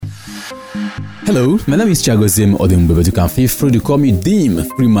Hello, my name is Chagozim Odembe, but you can feel free to call me Dim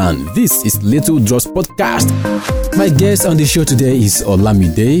Freeman. This is Little Drops Podcast. My guest on the show today is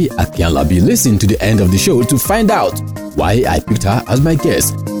Olamide Akianlabi. Listen to the end of the show to find out why I picked her as my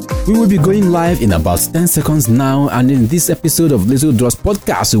guest. We will be going live in about 10 seconds now, and in this episode of Little Drops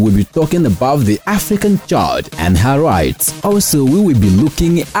Podcast, we will be talking about the African child and her rights. Also, we will be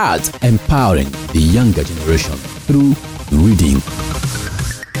looking at empowering the younger generation through reading.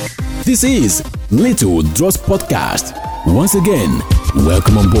 This is Little Drops Podcast. Once again,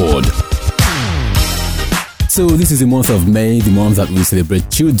 welcome on board. So this is the month of May, the month that we celebrate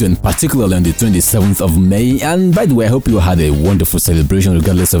children, particularly on the 27th of May. And by the way, I hope you had a wonderful celebration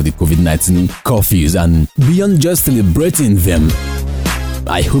regardless of the COVID-19 curfews. And beyond just celebrating them,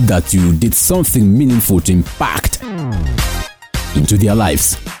 I hope that you did something meaningful to impact into their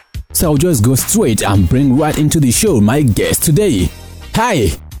lives. So I'll just go straight and bring right into the show my guest today.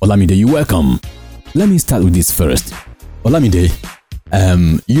 Hi, Olamide, you're welcome. Let me start with this first. Olamide,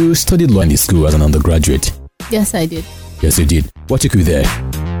 you studied law in the school as an undergraduate. Yes, I did. Yes, you did. What took you there?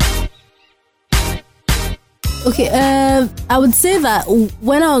 Okay, I would say that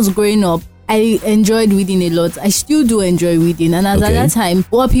when I was growing up, I enjoyed reading a lot. I still do enjoy reading. And at that time,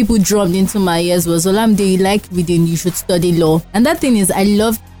 what people drummed into my ears was, Olamide, you like reading, you should study law. And that thing is, I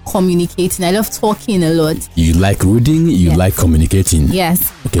love communicating. I love talking a lot. You like reading, you like communicating.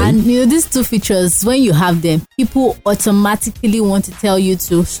 Yes. Okay. And these two features, when you have them, people automatically want to tell you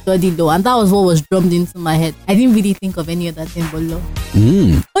to study law. And that was what was drummed into my head. I didn't really think of any other thing but law.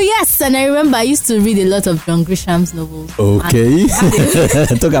 Oh yes, and I remember I used to read a lot of John Grisham's novels. Okay.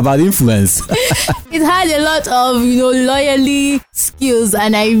 Talk about influence. It had a lot of, lawyerly skills,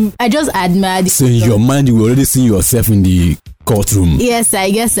 and I just admired it. So in your mind, you were already seeing yourself in the courtroom. Yes,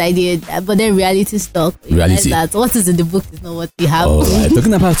 I guess I did. But then reality stuck. Reality. That what is in the book is not what we have. All right.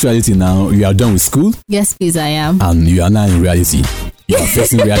 Talking about reality now, you are done with school? Yes, please, I am. And you are now in reality. You are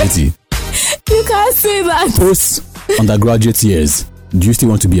facing reality. You can't say that. Post undergraduate years, do you still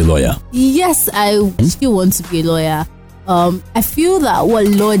want to be a lawyer? Yes, I still want to be a lawyer. I feel that what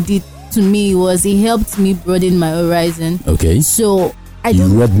law did to me was it helped me broaden my horizon. Okay. So you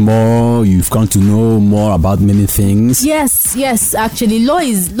read more, you've come to know more about many things. Yes, actually, law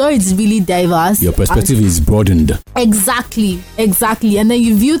is really diverse. Your perspective is broadened. Exactly. And then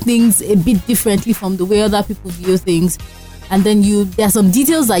you view things a bit differently from the way other people view things. And then there are some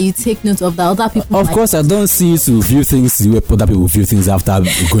details that you take note of that other people Of course, I don't see you to view things the way other people view things after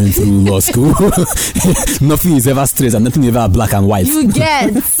going through law school. Nothing is ever straight and nothing is ever black and white. You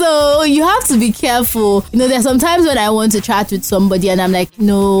get. So you have to be careful. There's sometimes when I want to chat with somebody and I'm like,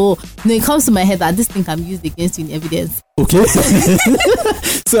 no, it comes to my head that this thing can be used against you in evidence. Okay.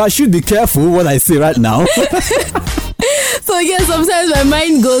 So I should be careful what I say right now. So yes, sometimes my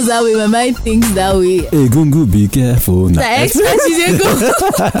mind goes that way, my mind thinks that way. Hey, Gungu, be careful.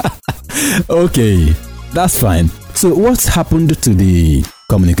 Okay, that's fine. So what's happened to the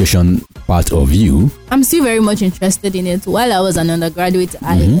communication part of you? I'm still very much interested in it. While I was an undergraduate,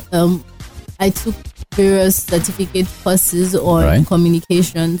 I took various certificate courses on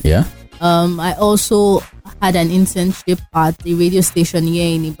communication. Yeah. I also had an internship at the radio station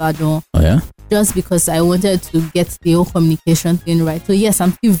here in Ibadan. Oh yeah? Just because I wanted to get the whole communication thing right. So yes,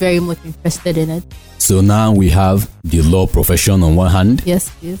 I'm still very much interested in it. So now we have the law profession on one hand. Yes,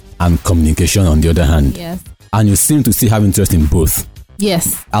 please. And communication on the other hand. Yes. And you seem to still have interest in both.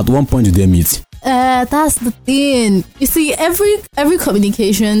 Yes. At one point did they meet? That's the thing. You see, every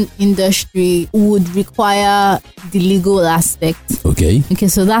communication industry would require the legal aspect. Okay,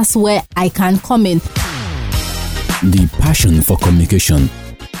 so that's where I can come in. The passion for communication,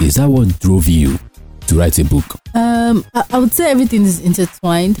 is that what drove you to write a book? I would say everything is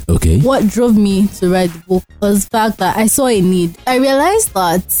intertwined. Okay. What drove me to write the book was the fact that I saw a need. I realized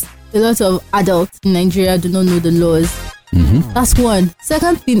that a lot of adults in Nigeria do not know the laws. That's one.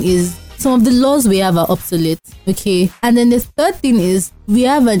 Second thing is, some of the laws we have are obsolete, okay? And then the third thing is, we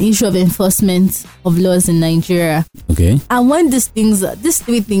have an issue of enforcement of laws in Nigeria. Okay. And when these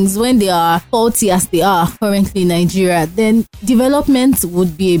three things, when they are faulty as they are currently in Nigeria, then development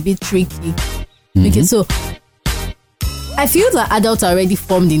would be a bit tricky. Okay, so I feel that adults are already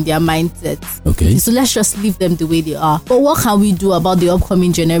formed in their mindset. Okay. So let's just leave them the way they are. But what can we do about the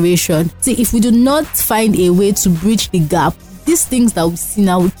upcoming generation? See, if we do not find a way to bridge the gap, these things that we see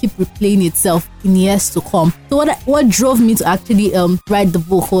now will keep replaying itself in years to come. So what drove me to actually write the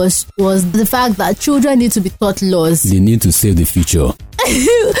book was the fact that children need to be taught laws. They need to save the future.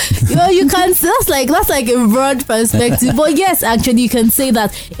 You can. That's like a broad perspective. But yes, actually, you can say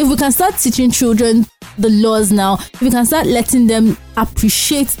that if we can start teaching children the laws now, if we can start letting them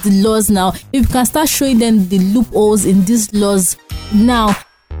appreciate the laws now, if we can start showing them the loopholes in these laws now,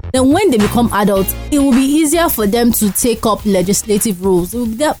 then when they become adults, it will be easier for them to take up legislative roles. It will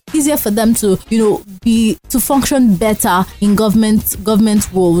be easier for them to, to function better in government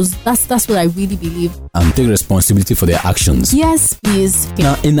roles. That's what I really believe. And take responsibility for their actions. Yes, please.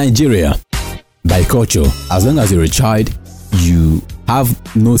 Now, in Nigeria, by culture, as long as you're a child, you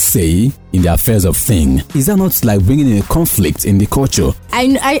have no say in the affairs of things. Is that not like bringing in a conflict in the culture?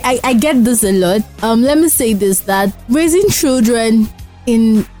 I get this a lot. Let me say this, that raising children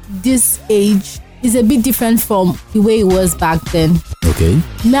in this age is a bit different from the way it was back then. Okay.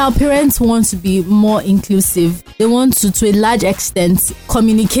 Now, parents want to be more inclusive. They want to a large extent,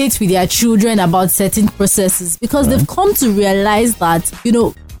 communicate with their children about certain processes because they've come to realize that,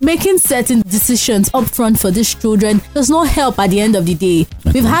 making certain decisions upfront for these children does not help at the end of the day.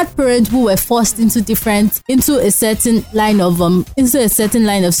 Okay. We've had parents who were forced into a certain line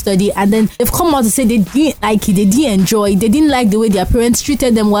of study, and then they've come out to say they didn't like it, they didn't enjoy it, they didn't like the way their parents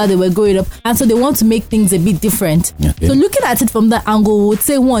treated them while they were growing up, and so they want to make things a bit different. Okay. So looking at it from that angle, we would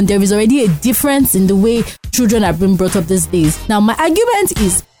say, one, there is already a difference in the way children are being brought up these days. Now, my argument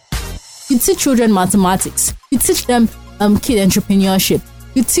is, you teach children mathematics, you teach them kid entrepreneurship,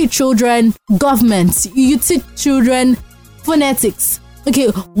 you teach children government, you teach children phonetics. Okay,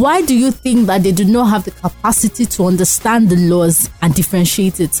 why do you think that they do not have the capacity to understand the laws and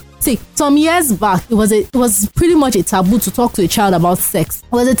differentiate it? See, some years back, it was pretty much a taboo to talk to a child about sex.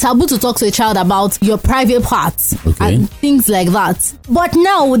 It was a taboo to talk to a child about your private parts and things like that. But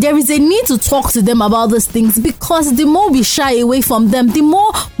now there is a need to talk to them about these things because the more we shy away from them, the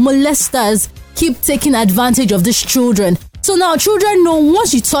more molesters keep taking advantage of these children. So now children know,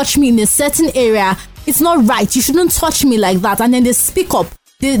 once you touch me in a certain area, it's not right. You shouldn't touch me like that. And then they speak up.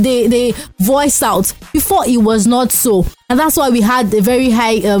 They voice out. Before, it was not so. And that's why we had a very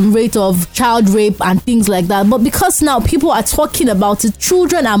high rate of child rape and things like that. But because now people are talking about it,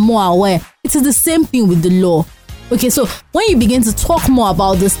 children are more aware. It is the same thing with the law. Okay, so when you begin to talk more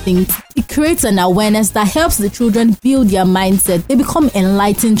about these things, it creates an awareness that helps the children build their mindset. They become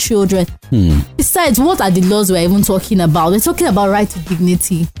enlightened children. Besides, what are the laws we're even talking about? We're talking about right to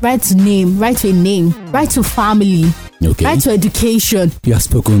dignity, right to name, right to a name, right to family, right to education. You have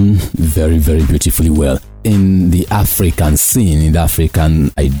spoken very, very beautifully well. In the African scene, in the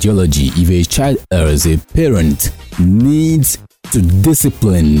African ideology, if a child errs, a parent needs to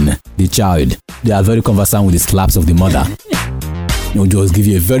discipline the child. They are very conversant with the slaps of the mother. Just give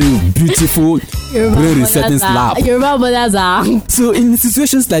you a very beautiful, very resetting slap. So in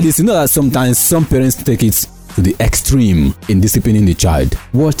situations like this, that sometimes some parents take it to the extreme in disciplining the child.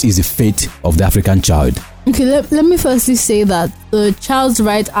 What is the fate of the African child? Okay, let me firstly say that the Child's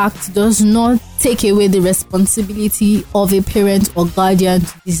Right Act does not take away the responsibility of a parent or guardian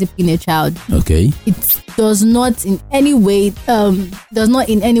to discipline a child. Okay. It does not in any way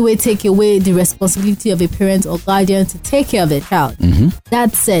take away the responsibility of a parent or guardian to take care of a child.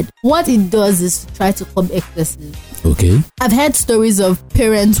 That said, what it does is to try to curb excesses. Okay. I've heard stories of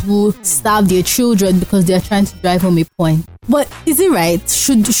parents who starve their children because they are trying to drive home a point. But is it right?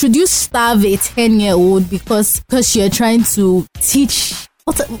 Should you starve a 10-year-old because you're trying to teach?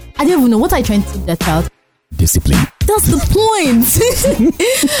 I don't even know. What are you trying to teach that child? Discipline. That's the point.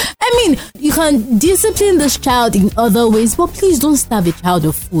 I mean, you can discipline this child in other ways, but please don't starve a child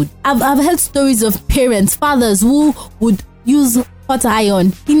of food. I've heard stories of parents, fathers who would use hot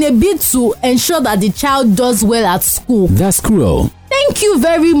iron in a bid to ensure that the child does well at school. That's cruel. Thank you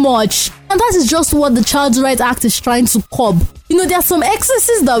very much. And that is just what the Child's Right Act is trying to curb. There are some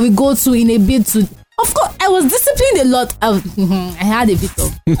excesses that we go to in a bid to. Of course, I was disciplined a lot. I had a bit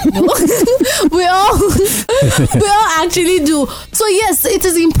of. We all actually do. So yes, it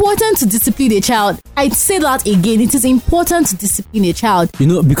is important to discipline a child. I'd say that again. It is important to discipline a child.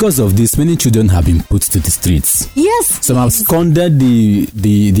 Because of this, many children have been put to the streets. Yes. Some have squandered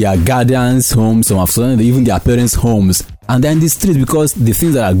their guardians' homes. Some have squandered even their parents' homes. And they're in the streets because the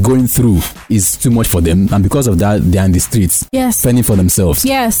things that are going through is too much for them. And because of that, they're in the streets. Yes. Fending for themselves.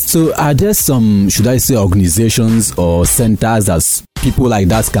 Yes. So are there some, should I say, organizations or centers that people like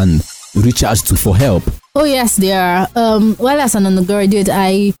that can reach out to for help? Oh, yes, there are. As an undergraduate,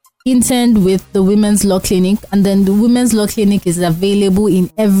 I interned with the Women's Law Clinic. And then the Women's Law Clinic is available in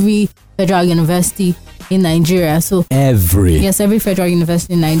every federal university. in Nigeria. So every federal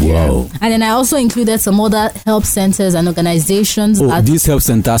university in Nigeria. Wow. And then I also included some other help centers and organizations. These help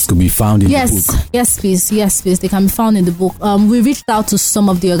centers could be found in the book. Yes, please. They can be found in the book. We reached out to some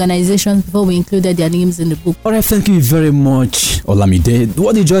of the organizations before we included their names in the book. All right, thank you very much, Olamide.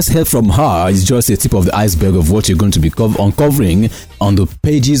 What you just heard from her is just a tip of the iceberg of what you're going to be uncovering on the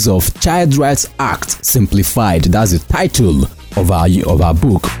pages of Child Rights Act Simplified. That's the title of our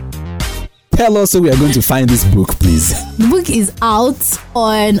book. Tell us where we are going to find this book, please. The book is out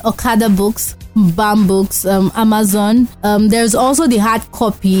on Okada Books, BAM Books, Amazon. There's also the hard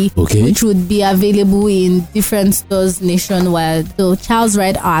copy, which would be available in different stores nationwide. So, Child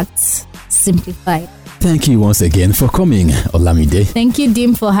Rights Act Simplified. Thank you once again for coming, Olamide. Thank you,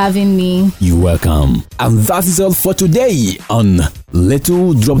 Dim, for having me. You're welcome. And that is all for today on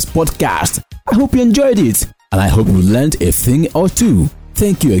Little Drops Podcast. I hope you enjoyed it, and I hope you learned a thing or two.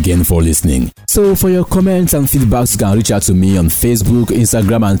 Thank you again for listening. So for your comments and feedbacks, you can reach out to me on Facebook,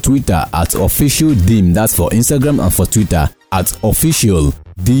 Instagram, and Twitter at Official Dim. That's for Instagram, and for Twitter at Official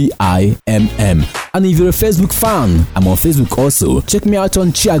DIMM. And if you're a Facebook fan, I'm on Facebook also. Check me out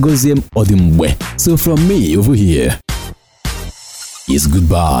on Chiagoziem Odimwe. So from me over here, it's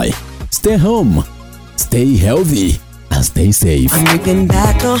goodbye. Stay home, stay healthy, and stay safe. I'm looking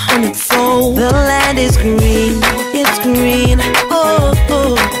back 100-fold. The land is green, it's green. Oh,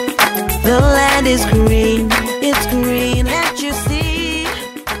 the land is green, it's green. Can't you see?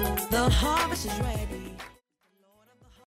 The harvest is ready.